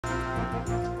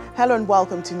Hello and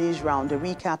welcome to NewsRound, a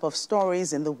recap of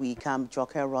stories in the week. I'm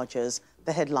Joke Rogers.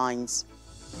 The headlines.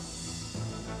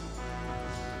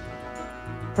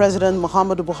 President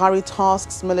Muhammadu Buhari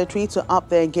tasks military to up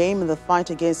their game in the fight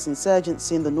against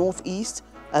insurgency in the northeast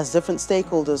as different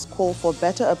stakeholders call for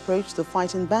better approach to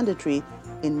fighting banditry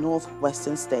in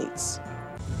northwestern states.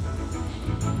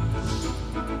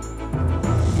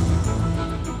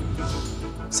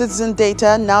 Citizen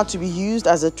data now to be used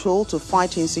as a tool to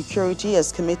fight insecurity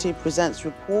as committee presents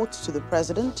report to the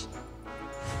president.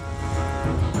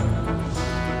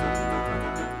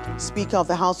 Speaker of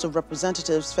the House of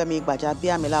Representatives Femi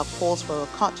Gbajabiamila calls for a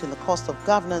cut in the cost of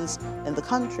governance in the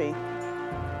country.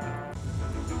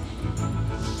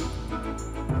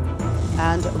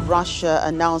 And Russia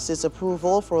announces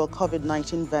approval for a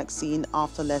COVID-19 vaccine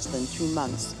after less than 2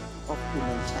 months of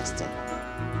human testing.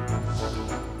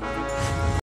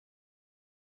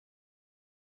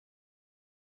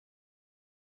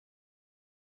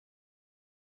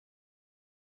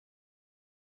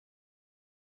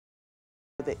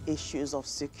 The issues of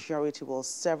security, well,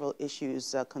 several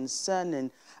issues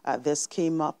concerning this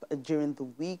came up during the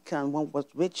week, and one was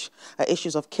which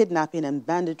issues of kidnapping and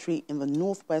banditry in the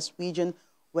northwest region,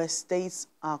 where states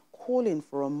are calling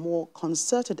for a more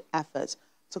concerted effort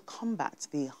to combat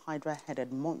the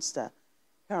hydra-headed monster.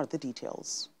 Here are the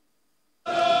details.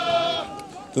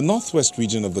 The northwest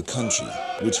region of the country,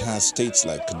 which has states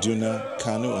like Kaduna,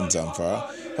 Kano and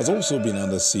Zamfara, has also been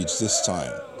under siege this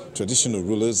time. Traditional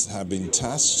rulers have been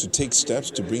tasked to take steps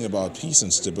to bring about peace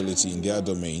and stability in their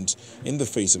domains in the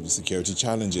face of the security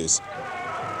challenges.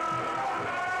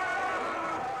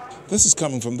 This is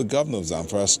coming from the governor of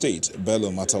Zamfara State,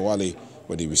 Bello Matawale,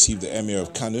 when he received the emir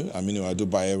of Kano, Aminu Ado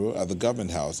Bayero, at the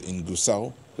government house in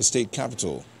Gusau, the state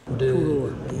capital. The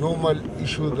normal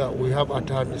issue that we have at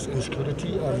hand is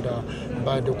insecurity, and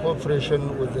by the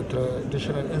cooperation with the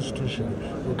traditional institution,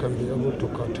 we can be able to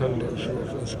curtail the issue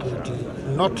of insecurity,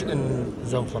 not in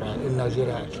Zamfara, in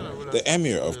Nigeria. The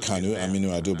emir of Kano,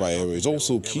 Aminu Ado Bayero, is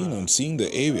also keen on seeing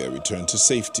the area return to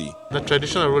safety. The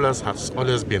traditional rulers have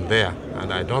always been there,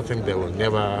 and I don't think there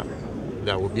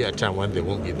will be a time when they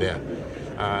won't be there.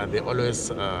 They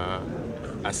always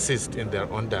assist in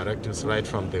their own directives, right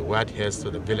from the ward heads to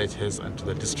the village heads and to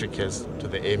the district heads to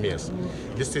the emirs.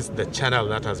 This is the channel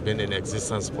that has been in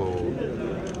existence for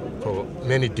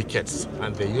many decades,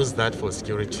 and they use that for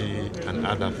security and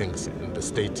other things in the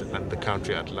state and the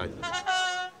country at large.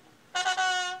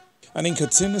 And in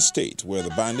Katsina State, where the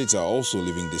bandits are also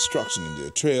leaving destruction in their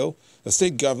trail, the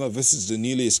state governor visits the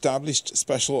newly established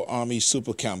Special Army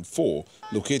Super Camp 4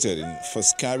 located in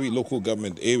Faskari local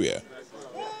government area.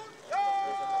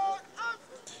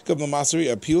 Governor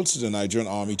Masari appealed to the Nigerian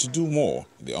army to do more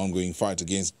in the ongoing fight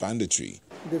against banditry.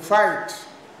 The fight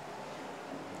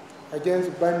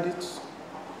against bandits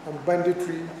and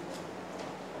banditry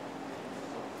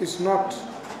is not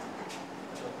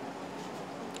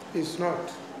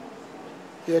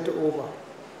yet over.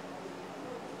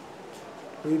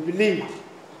 We believe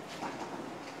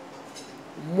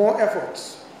more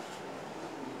efforts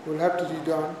will have to be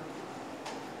done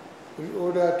in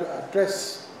order to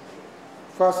address,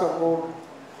 first of all,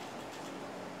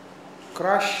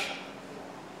 crush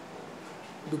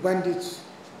the bandits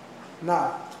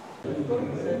now.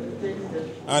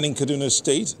 And in Kaduna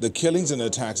State, the killings and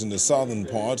attacks in the southern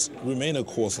parts remain a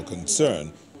cause for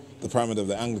concern. The primate of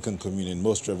the Anglican Communion,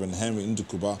 Most Reverend Henry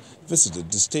Ndukuba,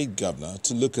 visited the state governor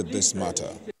to look at this matter.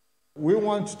 We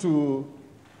want to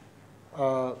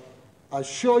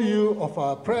assure you of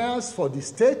our prayers for the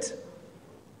state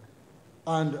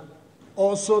and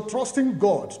also trusting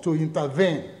God to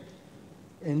intervene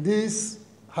in this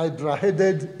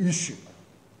hydra-headed issue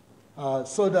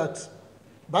so that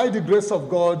by the grace of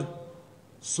God,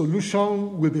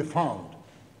 solution will be found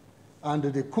and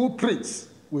the culprits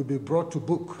will be brought to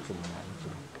book.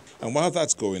 And while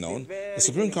that's going on, the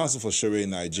Supreme Council for Sharia in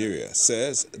Nigeria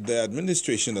says the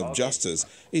administration of justice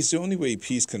is the only way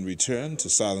peace can return to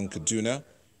southern Kaduna,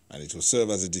 and it will serve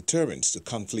as a deterrent to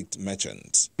conflict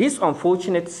merchants. This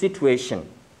unfortunate situation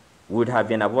would have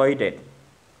been avoided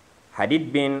had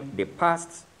it been the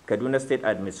past Kaduna State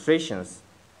administrations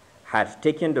had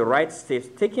taken the right steps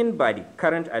taken by the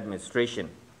current administration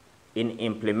in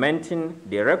implementing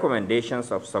the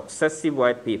recommendations of successive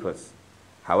white papers.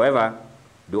 However,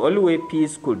 the only way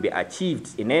peace could be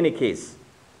achieved in any case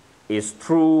is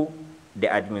through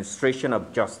the administration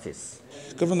of justice.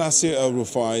 Governor Nasir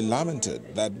El-Rufai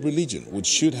lamented that religion, which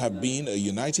should have been a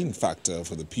uniting factor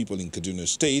for the people in Kaduna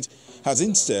State, has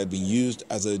instead been used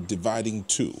as a dividing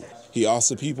tool. He asked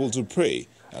the people to pray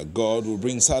that God will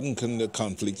bring sudden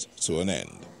conflict to an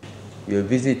end. Your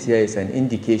visit here is an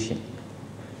indication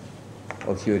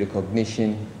of your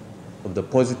recognition of the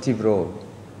positive role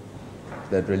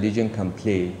that religion can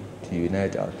play to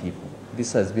unite our people.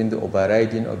 This has been the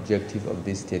overriding objective of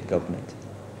this state government.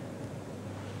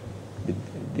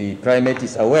 The primate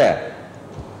is aware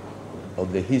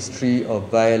of the history of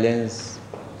violence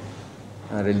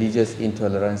and religious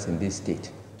intolerance in this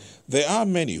state. There are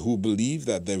many who believe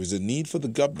that there is a need for the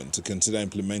government to consider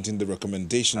implementing the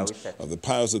recommendations of the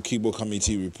Pius Okigbo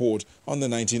Committee report on the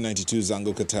 1992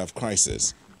 Zango-Kataf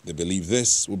crisis. They believe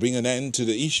this will bring an end to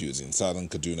the issues in southern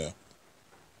Kaduna.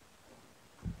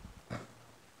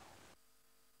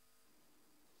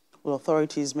 Well,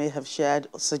 authorities may have shared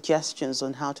suggestions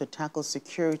on how to tackle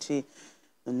security in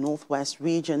the northwest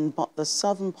region, but the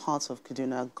southern part of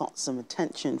Kaduna got some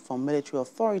attention from military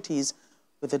authorities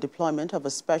with the deployment of a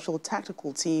special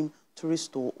tactical team to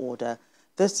restore order.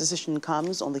 This decision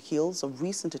comes on the heels of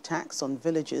recent attacks on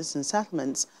villages and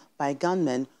settlements by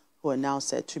gunmen who are now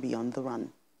said to be on the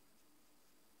run.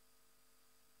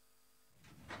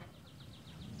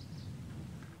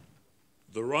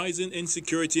 The rise in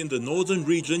insecurity in the northern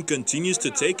region continues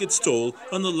to take its toll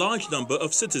on a large number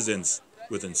of citizens,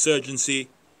 with insurgency,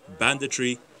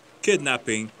 banditry,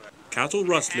 kidnapping, cattle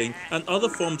rustling and other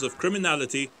forms of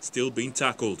criminality still being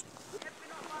tackled.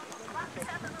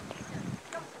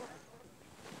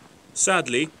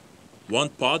 Sadly, one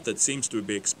part that seems to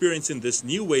be experiencing this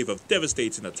new wave of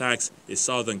devastating attacks is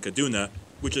southern Kaduna,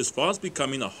 which is fast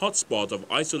becoming a hotspot of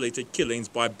isolated killings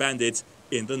by bandits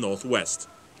in the northwest.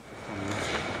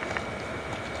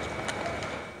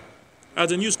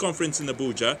 At a news conference in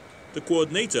Abuja, the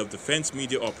coordinator of Defense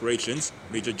Media Operations,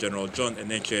 Major General John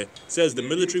Eneche, says the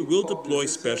military will deploy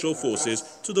special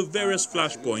forces to the various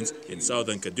flashpoints in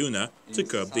southern Kaduna to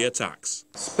curb the attacks.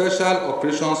 Special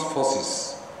Operations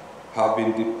Forces have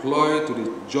been deployed to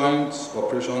the Joint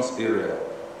Operations Area,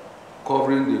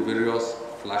 covering the various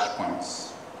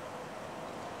flashpoints.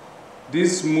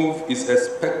 This move is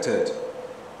expected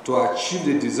to achieve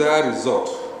the desired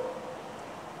result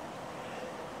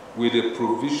with the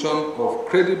provision of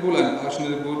credible and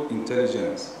actionable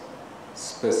intelligence,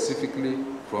 specifically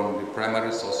from the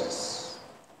primary sources.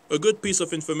 A good piece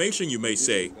of information, you may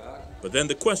say, but then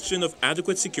the question of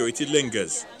adequate security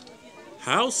lingers.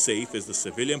 How safe is the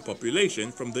civilian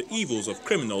population from the evils of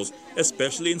criminals,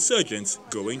 especially insurgents,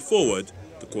 going forward?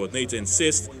 The coordinator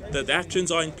insists that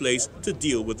actions are in place to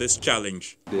deal with this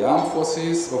challenge. The armed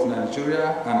forces of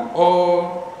Nigeria and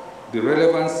all the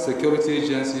relevant security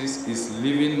agencies is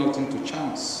leaving nothing to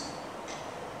chance.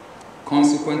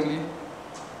 Consequently,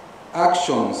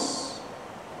 actions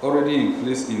already in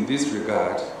place in this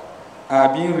regard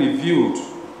are being reviewed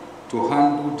to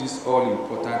handle this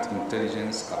all-important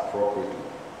intelligence appropriately.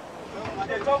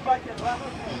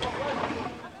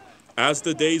 As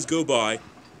the days go by,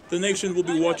 the nation will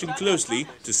be watching closely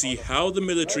to see how the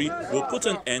military will put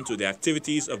an end to the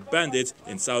activities of bandits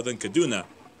in southern Kaduna,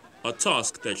 a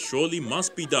task that surely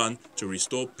must be done to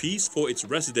restore peace for its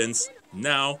residents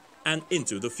now and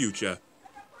into the future.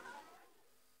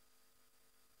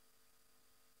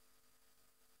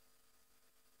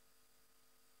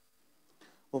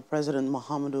 Well, President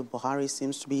Muhammadu Buhari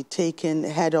seems to be taking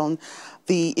head-on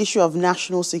the issue of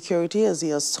national security as he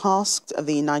has tasked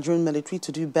the Nigerian military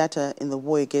to do better in the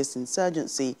war against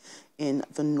insurgency in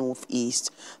the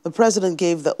northeast. The president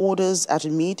gave the orders at a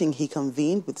meeting he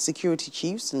convened with security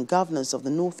chiefs and governors of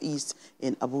the northeast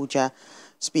in Abuja.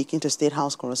 Speaking to State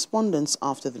House correspondents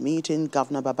after the meeting,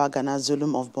 Governor Babagana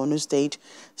Zulum of Borno State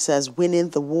says winning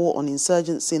the war on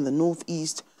insurgency in the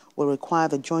northeast will require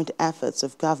the joint efforts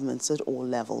of governments at all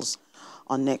levels.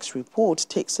 Our next report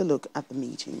takes a look at the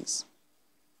meetings.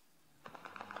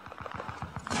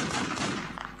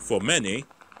 For many,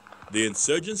 the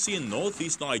insurgency in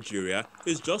northeast Nigeria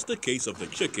is just a case of the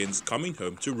chickens coming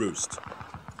home to roost.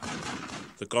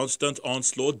 The constant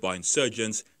onslaught by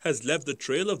insurgents has left a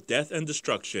trail of death and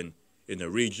destruction in a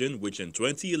region which in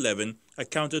 2011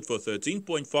 accounted for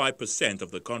 13.5%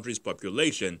 of the country's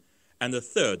population and a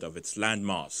third of its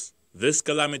landmass. This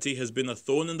calamity has been a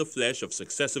thorn in the flesh of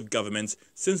successive governments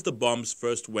since the bombs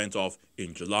first went off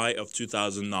in July of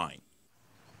 2009.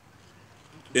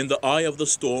 In the eye of the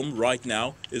storm right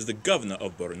now is the governor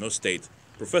of Borno State,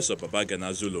 Professor Babagana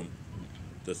Zulum,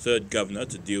 the third governor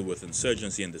to deal with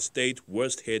insurgency in the state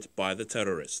worst hit by the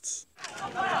terrorists.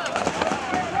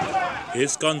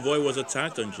 His convoy was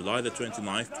attacked on July the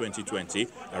 29th, 2020,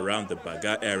 around the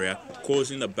Baga area,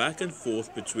 causing a back and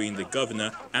forth between the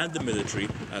governor and the military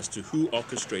as to who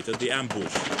orchestrated the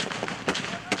ambush.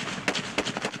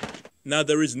 Now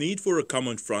there is need for a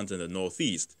common front in the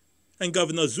northeast, and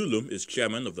Governor Zulum is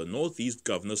chairman of the Northeast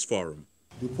Governors Forum.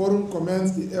 The forum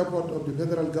commends the effort of the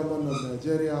federal government of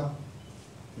Nigeria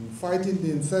in fighting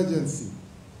the insurgency.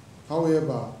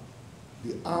 However,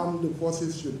 the armed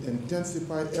forces should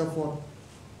intensify effort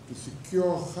to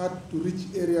secure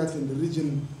hard-to-reach areas in the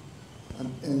region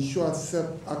and ensure safe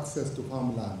access to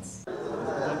farmlands.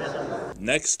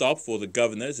 Next stop for the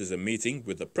governors is a meeting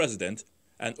with the president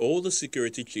and all the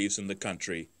security chiefs in the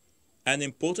country. An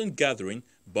important gathering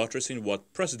buttressing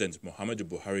what President Muhammadu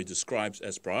Buhari describes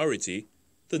as priority,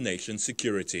 the nation's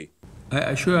security. I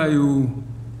assure you,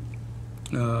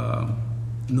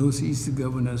 Northeast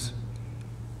governors,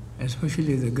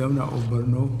 especially the governor of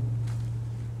Borno,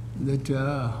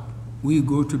 that we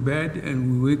go to bed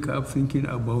and we wake up thinking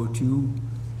about you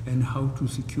and how to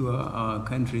secure our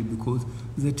country, because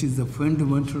that is the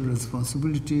fundamental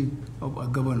responsibility of a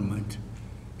government,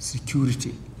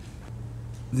 security.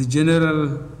 The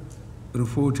general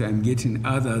report I'm getting,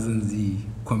 other than the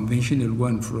conventional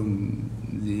one from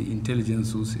the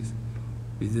intelligence sources,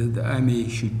 is that the army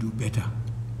should do better.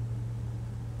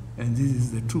 And this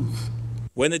is the truth.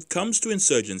 When it comes to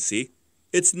insurgency,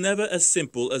 it's never as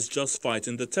simple as just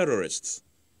fighting the terrorists.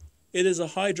 It is a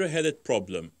hydra-headed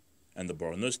problem, and the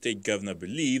Borno State governor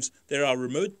believes there are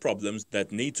remote problems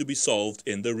that need to be solved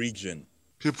in the region.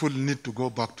 People need to go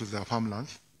back to their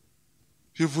farmlands.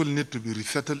 People need to be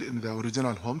resettled in their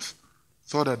original homes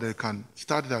so that they can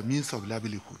start their means of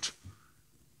livelihood.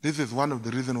 This is one of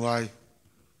the reasons why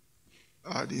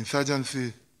the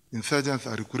insurgents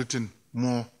are recruiting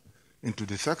more into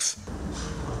the sects.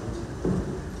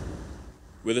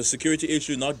 With the security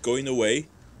issue not going away,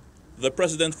 the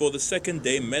president for the second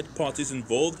day met parties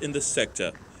involved in the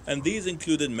sector, and these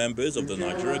included members of the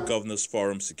Nigeria Governors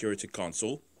Forum Security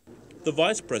Council, the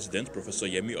vice president, Professor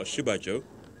Yemi Oshibajo,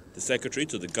 the secretary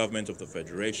to the government of the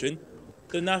Federation,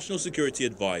 the national security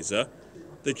advisor,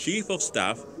 the chief of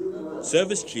staff,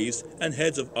 service chiefs and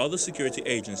heads of other security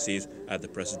agencies at the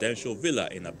presidential villa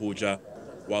in Abuja,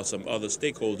 while some other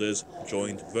stakeholders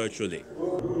joined virtually.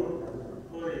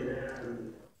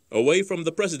 Away from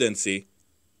the presidency,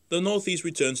 the Northeast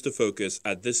returns to focus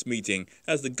at this meeting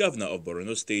as the governor of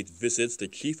Borno State visits the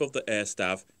chief of the air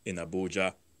staff in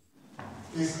Abuja.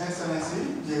 His Excellency,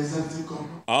 the Executive.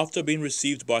 After being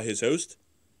received by his host,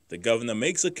 the governor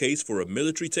makes a case for a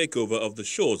military takeover of the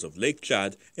shores of Lake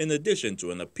Chad, in addition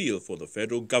to an appeal for the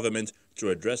federal government to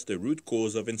address the root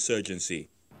cause of insurgency.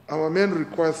 Our main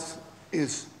request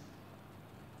is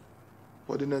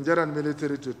for the Nigerian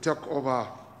military to take over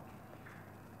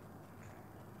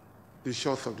the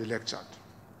shores of the Lake Chad.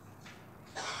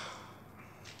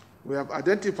 We have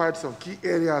identified some key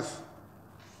areas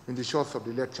in the shores of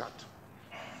the Lake Chad.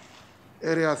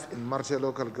 Areas in Marche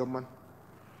local government,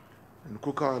 in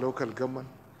Kukawa local government,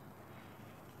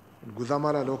 in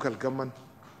Guzamala local government,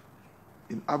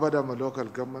 in Abadama local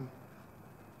government,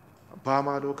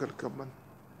 Bama local government,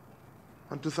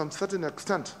 and to some certain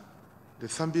extent, the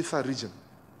Sambisa region,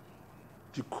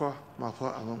 Jikwa,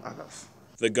 Mafua, among others.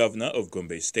 The governor of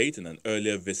Gombe State, in an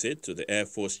earlier visit to the Air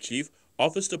Force chief,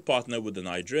 offers to partner with the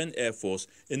Nigerian Air Force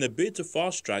in a bid to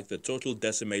fast-track the total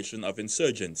decimation of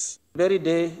insurgents. The very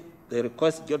day the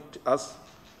request got to us,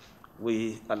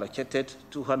 we allocated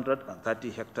 230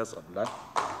 hectares of land,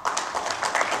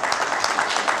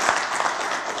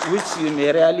 which you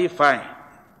may rarely find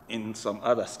in some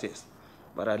other states.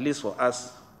 But at least for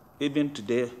us, even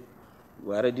today,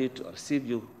 we are ready to receive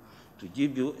you, to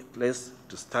give you a place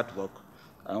to start work,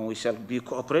 and we shall be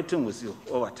cooperating with you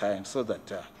over time so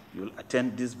that you will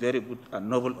attain this very good and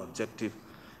noble objective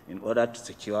in order to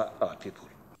secure our people.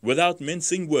 Without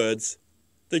mincing words,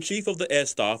 the Chief of the Air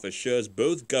Staff assures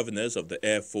both governors of the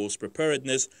Air Force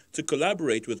preparedness to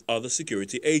collaborate with other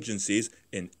security agencies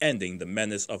in ending the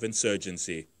menace of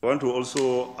insurgency. I want to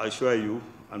also assure you,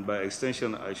 and by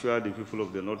extension assure the people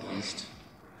of the Northeast,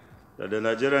 that the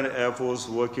Nigerian Air Force,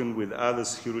 working with other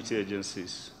security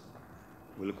agencies,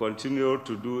 will continue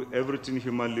to do everything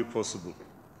humanly possible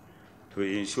to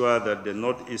ensure that the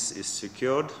Northeast is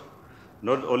secured,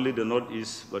 not only the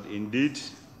Northeast, but indeed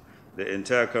the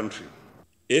entire country.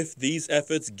 If these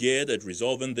efforts geared at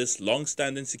resolving this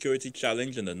long-standing security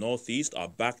challenge in the Northeast are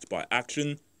backed by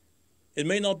action, it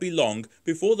may not be long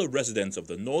before the residents of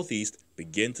the Northeast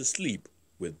begin to sleep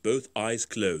with both eyes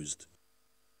closed.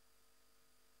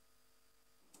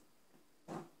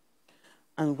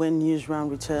 And when NewsRound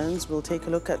returns, we'll take a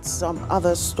look at some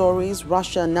other stories.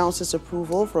 Russia announces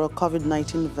approval for a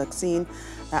COVID-19 vaccine.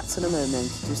 That's in a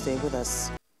moment. Do stay with us.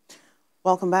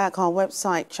 Welcome back. Our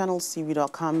website,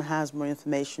 channelstv.com, has more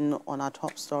information on our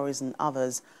top stories and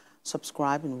others.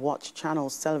 Subscribe and watch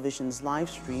Channels Television's live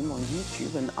stream on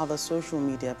YouTube and other social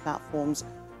media platforms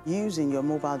using your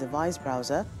mobile device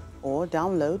browser. or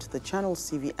download the Channels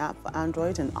TV app for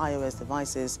Android and iOS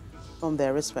devices from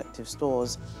their respective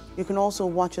stores. You can also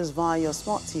watch us via your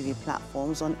smart TV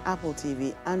platforms on Apple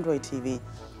TV, Android TV,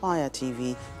 Fire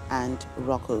TV, and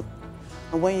Roku.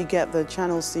 And when you get the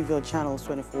Channels TV or Channels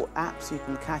 24 apps, you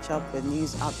can catch up with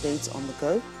news updates on the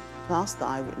go, plus the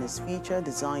Eyewitness feature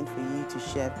designed for you to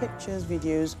share pictures,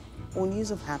 videos, or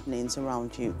news of happenings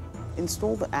around you.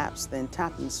 Install the apps, then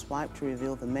tap and swipe to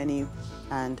reveal the menu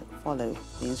and follow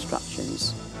the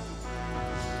instructions.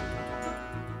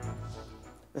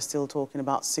 We're still talking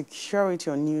about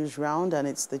security on NewsRound, and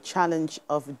it's the challenge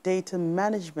of data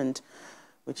management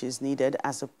which is needed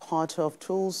as a part of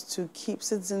tools to keep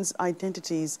citizens'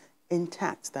 identities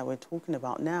intact that we're talking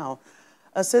about now.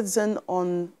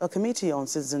 A committee on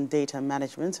citizen data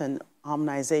management and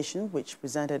harmonization, which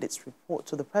presented its report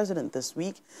to the president this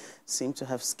week, seemed to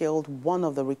have scaled one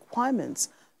of the requirements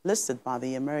listed by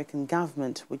the American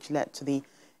government, which led to the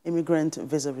immigrant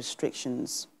visa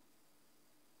restrictions.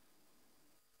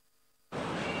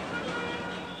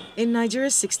 In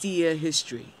Nigeria's 60-year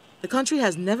history, the country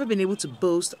has never been able to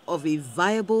boast of a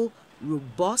viable,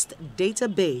 robust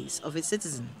database of its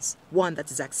citizens, one that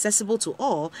is accessible to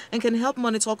all and can help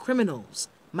monitor criminals,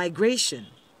 migration,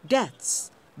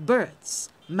 deaths, births,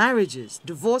 marriages,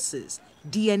 divorces,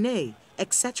 DNA,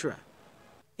 etc.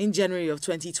 In January of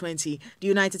 2020, the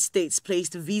United States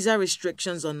placed visa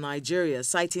restrictions on Nigeria,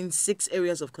 citing 6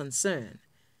 areas of concern.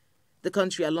 The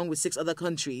country, along with 6 other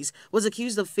countries, was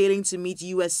accused of failing to meet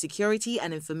U.S. security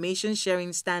and information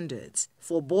sharing standards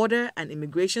for border and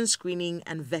immigration screening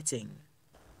and vetting.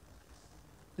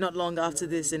 Not long after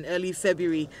this, in early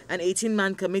February, an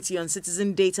 18-man committee on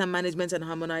citizen data management and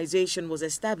harmonization was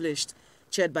established,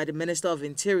 chaired by the Minister of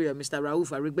Interior, Mr. Rauf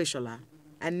Arigbeshola.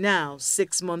 And now,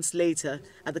 6 months later,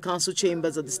 at the council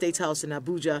chambers of the State House in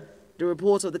Abuja, the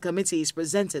report of the committee is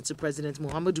presented to President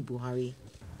Muhammadu Buhari.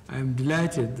 I am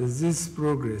delighted that this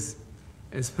progress,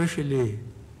 especially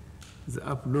the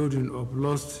uploading of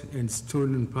lost and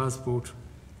stolen passport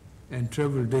and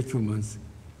travel documents,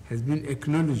 has been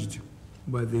acknowledged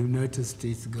by the United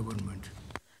States government.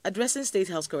 Addressing State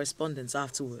House correspondents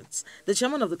afterwards, the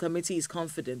chairman of the committee is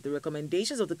confident the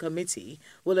recommendations of the committee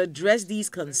will address these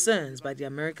concerns by the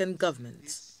American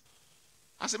government.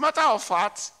 As a matter of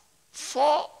fact,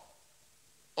 4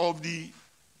 of the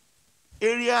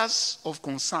areas of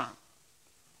concern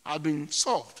have been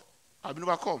solved, have been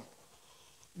overcome.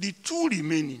 The 2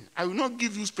 remaining, I will not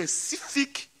give you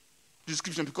specific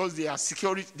description because they are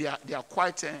security, they are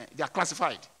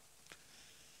classified.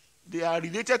 They are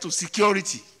related to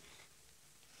security.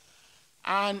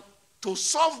 And to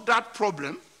solve that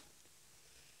problem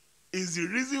is the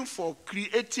reason for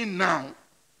creating now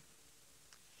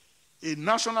a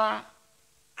national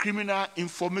criminal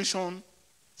information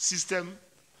system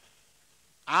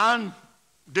and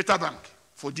data bank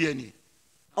for DNA.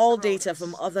 All data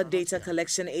from other data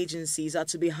collection agencies are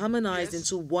to be harmonized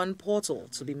into one portal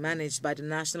to be managed by the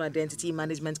National Identity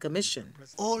Management Commission.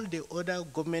 All the other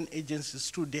government agencies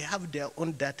too, they have their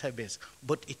own database,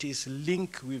 but it is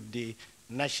linked with the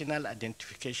national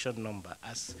identification number,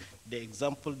 as the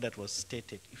example that was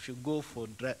stated. If you go for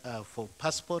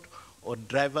passport or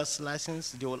driver's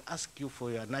license, they will ask you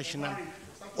for your national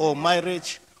or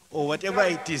marriage or whatever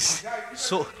it is.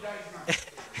 So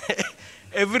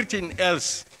everything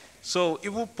else. So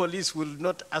even police will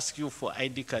not ask you for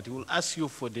ID card. He will ask you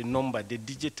for the number, the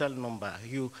digital number.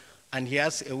 And he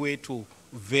has a way to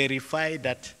verify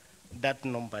that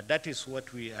number. That is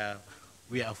what we are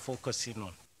focusing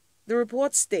on. The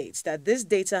report states that this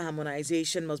data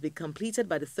harmonization must be completed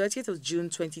by the 30th of June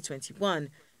 2021,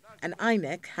 and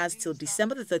INEC has till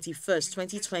December the 31st,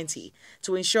 2020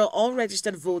 to ensure all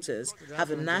registered voters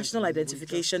have a national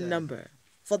identification number.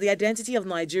 For the identity of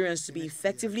Nigerians to be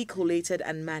effectively collated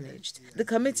and managed, the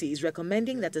committee is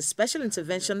recommending that a special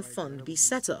intervention fund be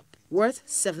set up, worth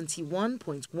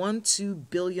 71.12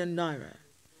 billion naira.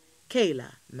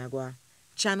 Kayla Magwa,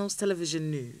 Channels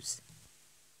Television News.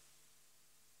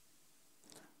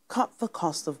 Cut the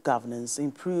cost of governance,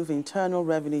 improve internal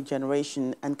revenue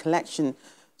generation and collection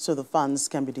so the funds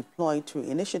can be deployed to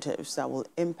initiatives that will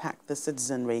impact the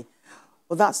citizenry.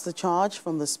 Well, that's the charge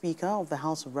from the Speaker of the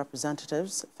House of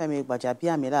Representatives, Femi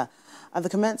Gbajabiamila, at the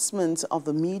commencement of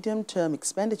the Medium-Term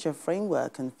Expenditure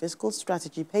Framework and Fiscal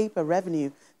Strategy Paper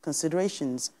Revenue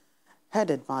Considerations,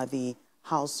 headed by the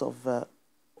House of,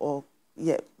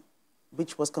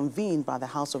 which was convened by the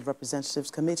House of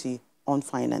Representatives Committee on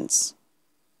Finance.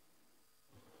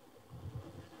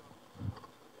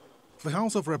 The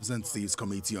House of Representatives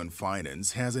Committee on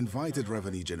Finance has invited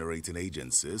revenue-generating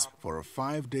agencies for a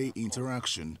 5-day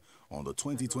interaction on the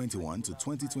 2021 to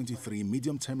 2023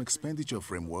 Medium-Term Expenditure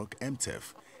Framework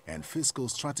 (MTEF) and Fiscal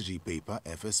Strategy Paper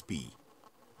 (FSP).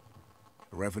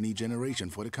 Revenue generation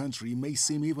for the country may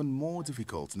seem even more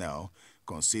difficult now,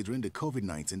 considering the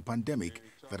COVID-19 pandemic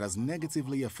that has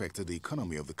negatively affected the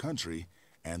economy of the country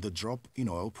and the drop in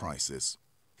oil prices.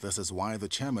 This is why the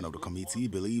chairman of the committee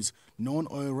believes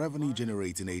non-oil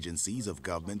revenue-generating agencies of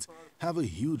government have a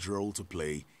huge role to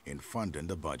play in funding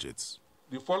the budgets.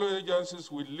 The following agencies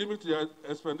will limit their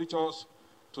expenditures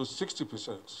to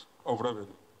 60% of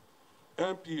revenue: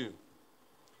 NPA,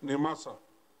 NEMASA,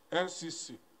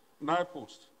 NCC,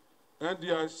 NIPOST,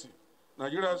 NDIC,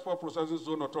 Nigeria Export Processing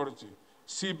Zone Authority,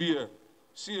 CBN,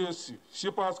 CAC,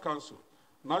 Shippers Council,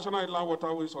 National Inland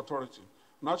Waterways Authority,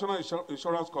 National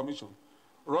Insurance Commission,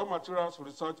 Raw Materials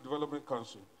Research Development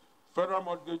Council, Federal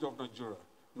Mortgage of Nigeria,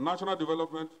 National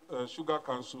Development Sugar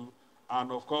Council,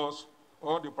 and of course,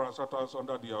 all the parastatals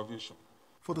under the aviation.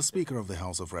 For the Speaker of the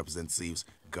House of Representatives,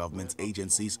 government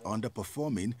agencies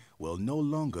underperforming will no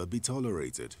longer be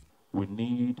tolerated. We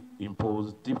need to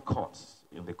impose deep cuts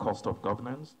in the cost of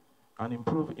governance and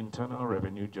improve internal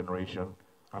revenue generation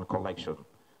and collection.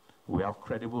 We have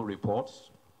credible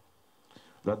reports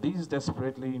that these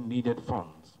desperately needed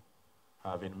funds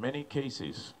have in many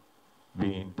cases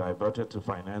been diverted to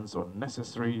finance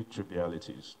unnecessary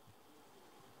trivialities.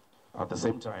 At the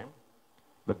same time,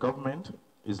 the government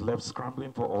is left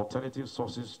scrambling for alternative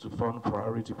sources to fund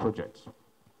priority projects.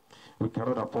 We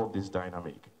cannot afford this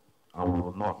dynamic, and we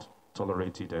will not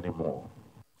tolerate it anymore.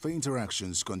 The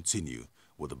interactions continue,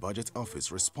 with the Budget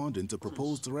Office responding to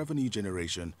proposed revenue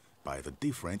generation by the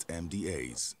different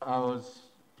MDAs. I was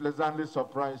pleasantly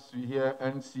surprised to hear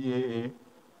NCAA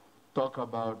talk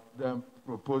about them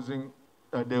proposing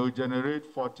that they will generate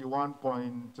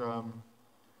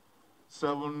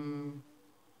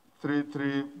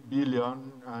 41.733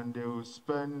 billion and they will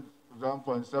spend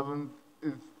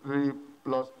 1.73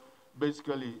 plus.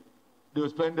 Basically, they will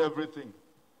spend everything,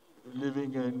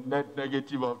 leaving a net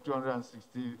negative of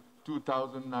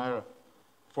 262,000 naira.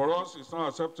 For us, it's not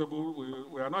acceptable.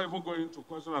 We are not even going to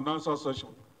question and answer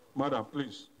session. Madam,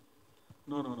 please.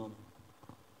 No.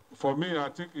 For me, I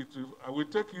think I will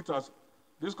take it as,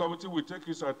 this committee will take it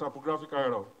as a typographical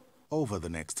error. Over the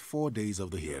next 4 days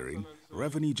of the hearing,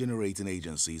 revenue-generating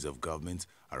agencies of government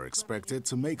are expected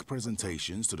to make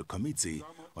presentations to the committee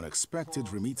on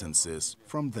expected remittances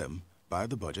from them by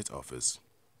the Budget Office.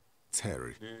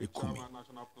 Terry Ikumi,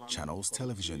 Channels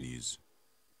Television News.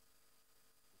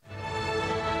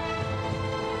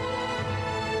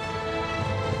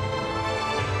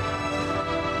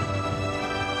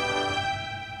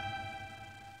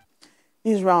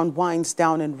 NewsRound winds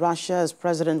down in Russia as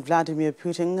President Vladimir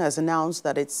Putin has announced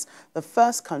that it's the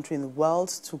first country in the world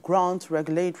to grant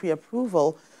regulatory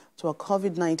approval to a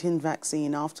COVID-19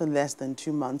 vaccine after less than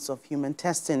 2 months of human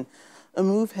testing, a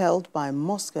move hailed by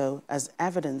Moscow as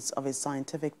evidence of its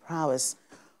scientific prowess.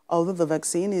 Although the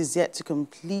vaccine is yet to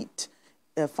complete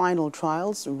final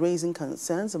trials, raising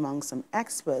concerns among some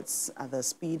experts at the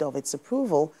speed of its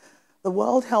approval, the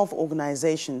World Health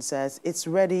Organization says it's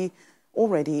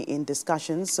already in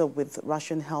discussions with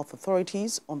Russian health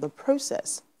authorities on the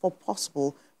process for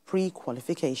possible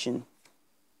pre-qualification.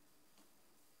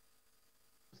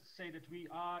 Say that we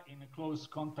are in a close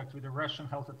contact with the Russian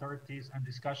health authorities and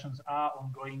discussions are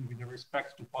ongoing with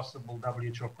respect to possible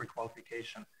WHO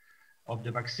pre-qualification of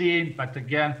the vaccine. But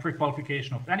again,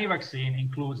 pre-qualification of any vaccine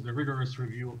includes the rigorous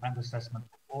review and assessment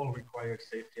of all required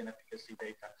safety and efficacy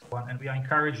data. And we are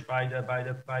encouraged by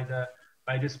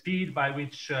the speed by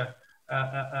which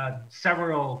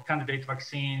several candidate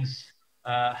vaccines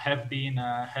have been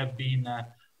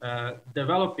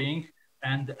developing,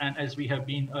 and as we have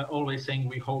been always saying,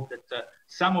 we hope that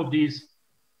some of these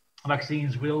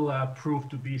vaccines will prove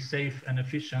to be safe and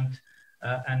efficient,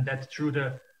 and that through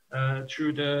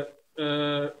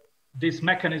this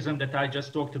mechanism that I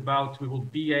just talked about, we will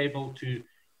be able to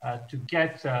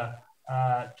get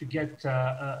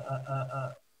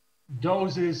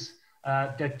doses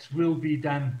that will be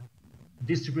then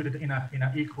distributed in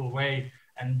an equal way,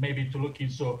 and maybe to look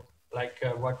into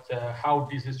how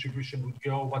this distribution would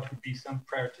go, what would be some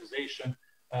prioritization,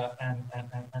 and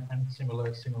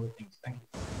similar things. Thank you.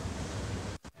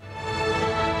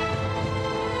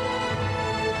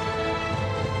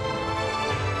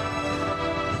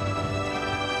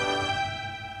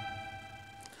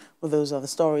 Well, those are the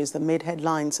stories that made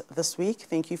headlines this week.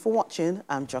 Thank you for watching.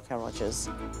 I'm Joker Rogers.